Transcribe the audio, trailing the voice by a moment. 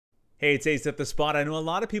Hey, it's Ace at the Spot. I know a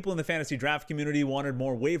lot of people in the fantasy draft community wanted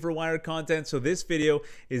more waiver wire content, so this video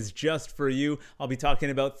is just for you. I'll be talking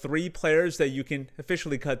about 3 players that you can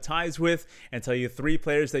officially cut ties with and tell you 3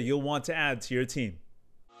 players that you'll want to add to your team.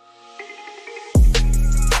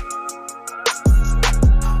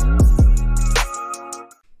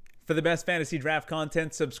 For the best fantasy draft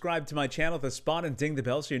content, subscribe to my channel, The Spot, and ding the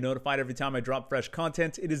bell so you're notified every time I drop fresh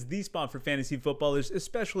content. It is the spot for fantasy footballers,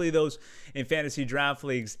 especially those in fantasy draft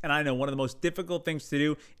leagues. And I know one of the most difficult things to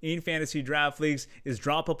do in fantasy draft leagues is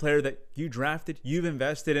drop a player that you drafted, you've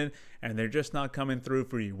invested in, and they're just not coming through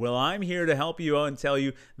for you. Well, I'm here to help you out and tell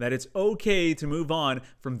you that it's okay to move on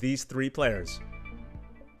from these 3 players.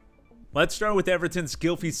 Let's start with Everton's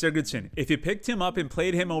Gylfi Sigurdsson. If you picked him up and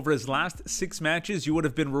played him over his last 6 matches, you would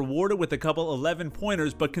have been rewarded with a couple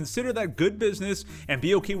 11-pointers, but consider that good business and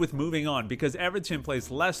be okay with moving on because Everton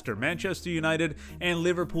plays Leicester, Manchester United, and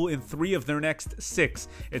Liverpool in 3 of their next 6.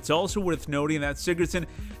 It's also worth noting that Sigurdsson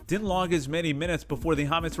didn't log as many minutes before the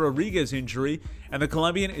James Rodriguez injury, and the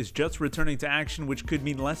Colombian is just returning to action, which could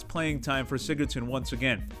mean less playing time for Sigurdsson once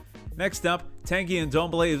again. Next up, Tanguy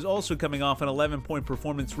Ndombele is also coming off an 11-point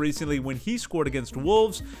performance recently when he scored against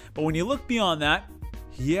Wolves, but when you look beyond that,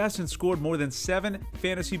 he hasn't scored more than 7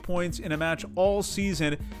 fantasy points in a match all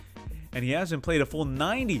season, and he hasn't played a full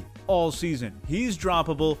 90 all season. He's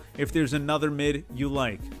droppable if there's another mid you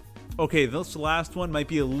like. Okay, this last one might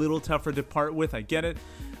be a little tougher to part with, I get it,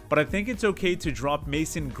 but I think it's okay to drop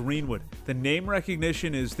Mason Greenwood. The name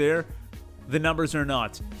recognition is there. The numbers are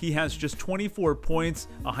not. He has just 24 points,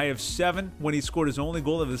 a high of 7 when he scored his only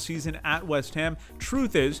goal of the season at West Ham.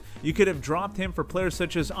 Truth is, you could have dropped him for players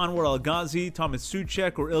such as Anwar El Ghazi, Thomas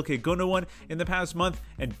Soucek, or Ilkay Gundogan in the past month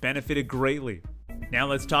and benefited greatly. Now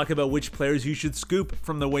let's talk about which players you should scoop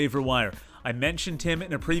from the waiver wire. I mentioned him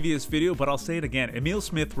in a previous video, but I'll say it again. Emile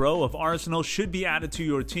Smith-Rowe of Arsenal should be added to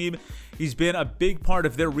your team. He's been a big part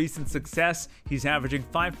of their recent success. He's averaging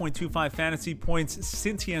 5.25 fantasy points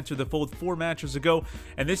since he entered the fold 4 matches ago,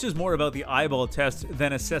 and this is more about the eyeball test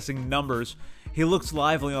than assessing numbers. He looks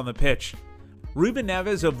lively on the pitch. Ruben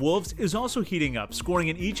Neves of Wolves is also heating up, scoring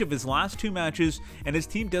in each of his last 2 matches, and his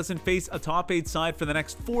team doesn't face a top 8 side for the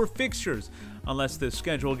next 4 fixtures, unless the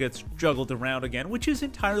schedule gets juggled around again, which is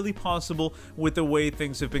entirely possible with the way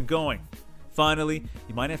things have been going. Finally,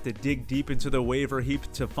 you might have to dig deep into the waiver heap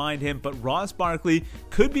to find him, but Ross Barkley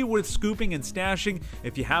could be worth scooping and stashing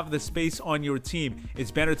if you have the space on your team.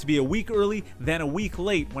 It's better to be a week early than a week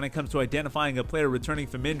late when it comes to identifying a player returning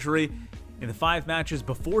from injury. In the 5 matches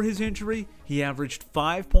before his injury, he averaged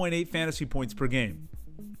 5.8 fantasy points per game.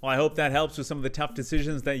 Well, I hope that helps with some of the tough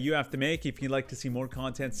decisions that you have to make. If you'd like to see more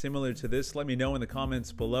content similar to this, let me know in the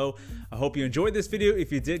comments below. I hope you enjoyed this video.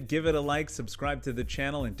 If you did, give it a like, subscribe to the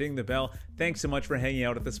channel, and ding the bell. Thanks so much for hanging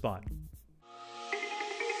out at the Spot.